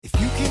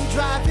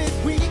drive it,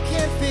 we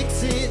can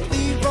fix it.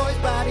 Leroy's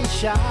Body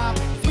Shop.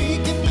 We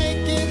can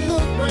make it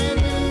look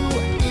brand new.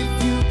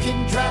 If you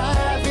can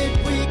drive it,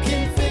 we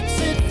can fix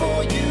it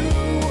for you.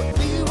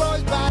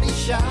 Leroy's Body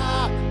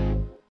Shop.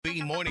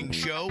 The morning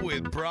show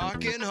with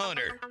Brock and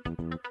Hunter.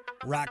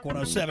 Rock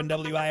 107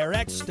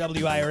 WIRX,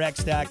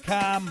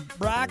 WIRX.com.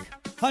 Brock,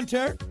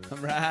 Hunter. All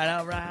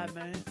right,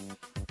 man.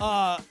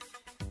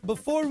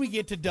 Before we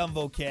get to dumb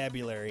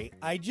vocabulary,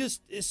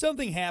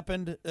 something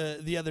happened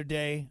the other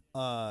day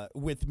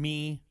with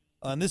me.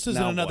 And this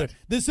isn't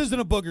this isn't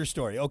a booger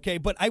story, okay?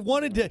 But I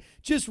wanted to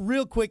just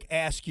real quick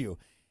ask you,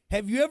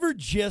 have you ever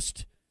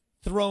just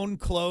thrown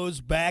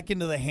clothes back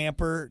into the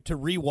hamper to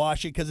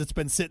rewash it because it's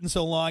been sitting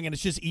so long and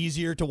it's just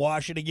easier to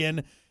wash it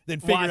again than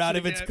figure out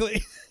if it's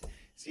clean?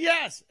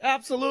 Yes,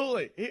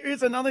 absolutely.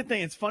 Here's another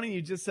thing. It's funny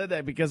you just said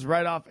that because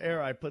right off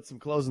air I put some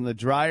clothes in the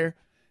dryer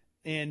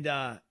and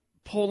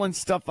pulling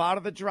stuff out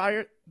of the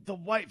dryer. The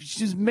wife,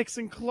 she's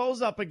mixing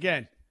clothes up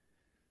again.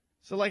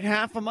 So like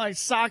half of my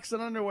socks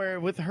and underwear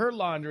with her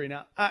laundry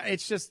now.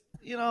 It's just,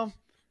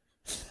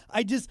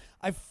 I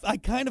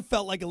kind of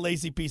felt like a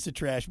lazy piece of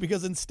trash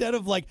because instead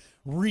of like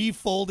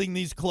refolding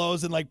these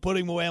clothes and like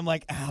putting them away, I'm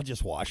like, I'll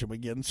just wash them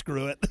again.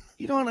 Screw it.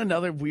 You know what?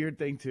 Another weird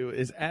thing too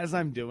is as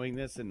I'm doing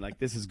this and like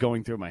this is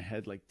going through my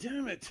head, like,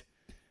 damn it,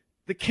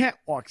 the cat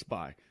walks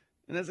by.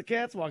 And as the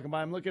cat's walking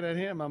by, I'm looking at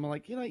him. I'm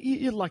like,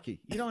 you're lucky.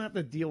 You don't have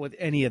to deal with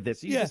any of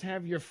this. You just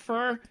have your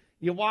fur.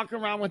 You walk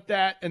around with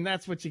that, and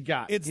that's what you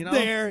got. It's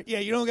there. Yeah,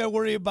 you don't got to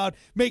worry about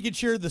making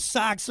sure the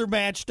socks are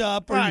matched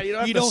up. Or right, you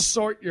don't have to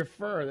sort your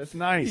fur. That's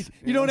nice.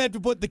 You don't have to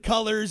put the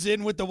colors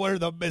in with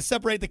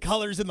separate the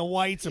colors in the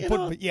whites.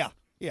 Or yeah.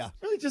 It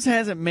really just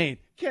hasn't made.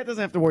 Cat doesn't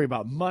have to worry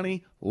about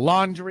money,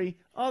 laundry,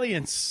 all the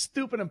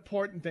stupid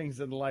important things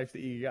in life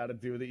that you got to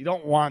do that you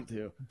don't want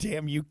to.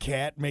 Damn you,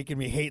 cat, making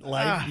me hate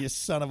life, you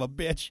son of a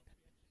bitch.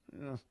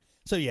 Yeah.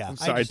 So, yeah.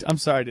 I'm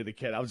sorry to the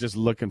kid. I was just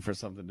looking for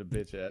something to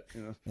bitch at.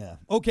 Yeah.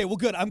 Okay, well,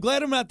 good. I'm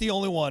glad I'm not the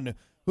only one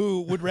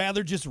who would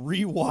rather just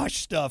rewash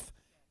stuff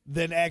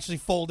than actually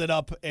fold it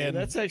up. And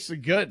that's actually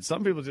good.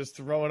 Some people just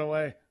throw it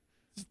away.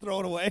 Just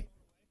throw it away?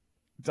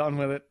 Done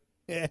with it.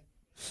 Yeah.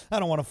 I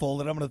don't want to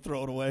fold it. I'm going to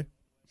throw it away.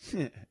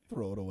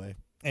 Throw it away.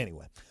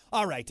 Anyway.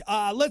 All right.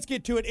 Let's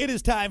get to it. It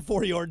is time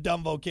for your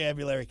dumb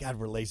vocabulary. God,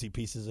 we're lazy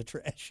pieces of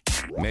trash.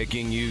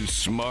 Making you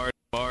smarter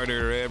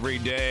every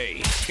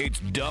day. It's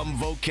Dumb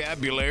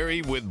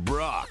Vocabulary with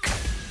Brock.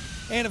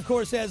 And, of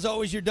course, as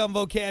always, your dumb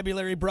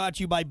vocabulary brought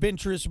to you by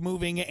Bintress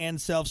Moving and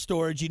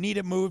Self-Storage. You need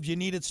it moved, you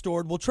need it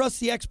stored. Well, trust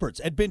the experts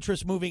at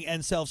Bintress Moving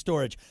and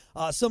Self-Storage.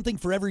 Something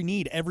for every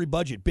need, every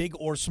budget, big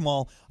or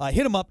small.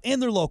 Hit them up,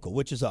 and they're local,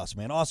 which is us,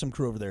 man. Awesome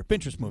crew over there.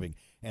 Bintress Moving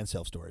and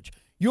Self-Storage.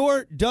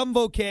 Your dumb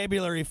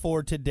vocabulary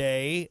for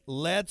today,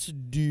 let's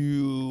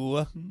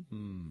do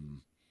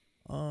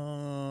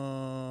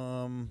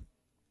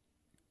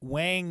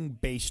Wang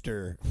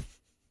Baster.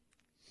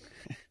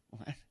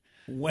 What?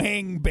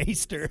 Wang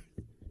Baster.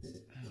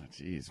 Oh,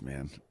 jeez,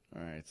 man.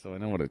 All right, so I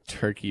know what a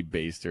turkey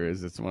baster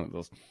is. It's one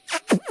of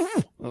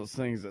those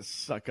things that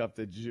suck up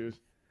the juice.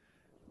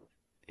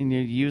 And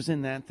you're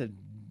using that to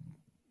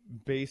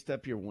baste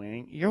up your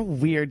wang. You're a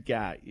weird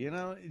guy,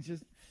 It's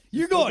just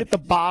you're going get the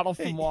bottle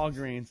from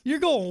Walgreens. You're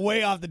going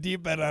way off the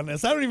deep end on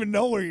this. I don't even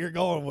know where you're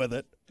going with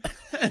it.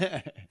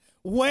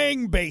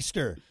 Wang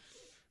Baster.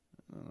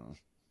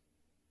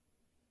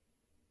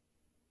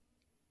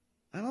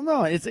 I don't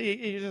know. It's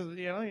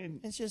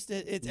just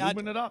it's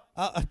lubing it up.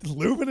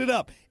 Lubing it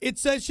up.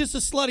 It's just a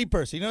slutty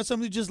person.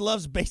 Somebody who just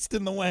loves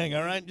basting the wang.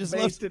 All right, just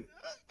basting.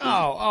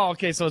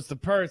 Okay. So it's the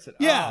person.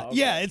 Yeah, okay.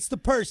 Yeah. It's the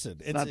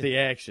person. It's not the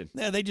action.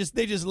 Yeah, they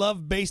just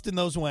love basting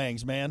those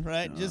wangs, man.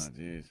 Right? Just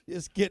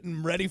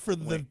getting ready for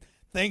the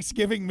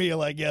Thanksgiving meal,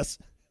 I guess.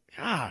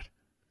 God,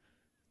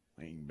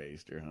 wang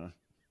baster,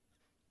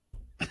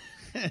 huh?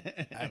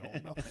 I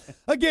don't know.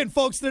 Again,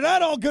 folks, they're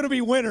not all going to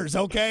be winners.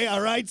 Okay,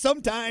 all right.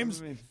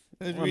 Sometimes.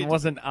 One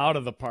wasn't out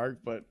of the park,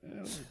 but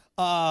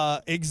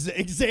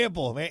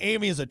example, man,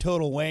 Amy is a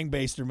total wang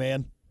baster,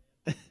 man.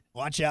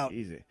 Watch out.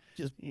 Easy,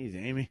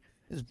 Amy.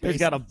 She's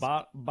got a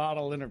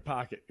bottle in her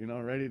pocket,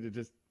 ready to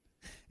just.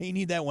 You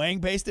need that wang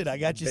basted? I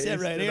got you set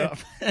right here.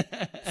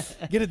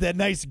 Get it that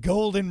nice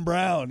golden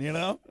brown,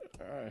 All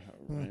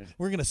right.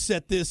 We're gonna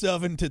set this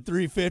oven to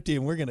 350,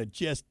 and we're gonna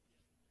just.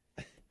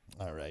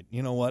 All right.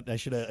 You know what? I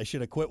should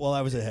have quit while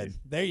I was ahead.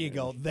 There you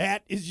go.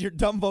 That is your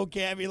dumb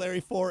vocabulary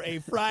for a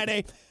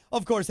Friday.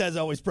 Of course, as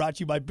always, brought to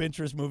you by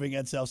Bintress Moving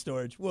and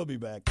Self-Storage. We'll be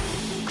back.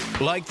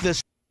 Like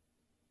this.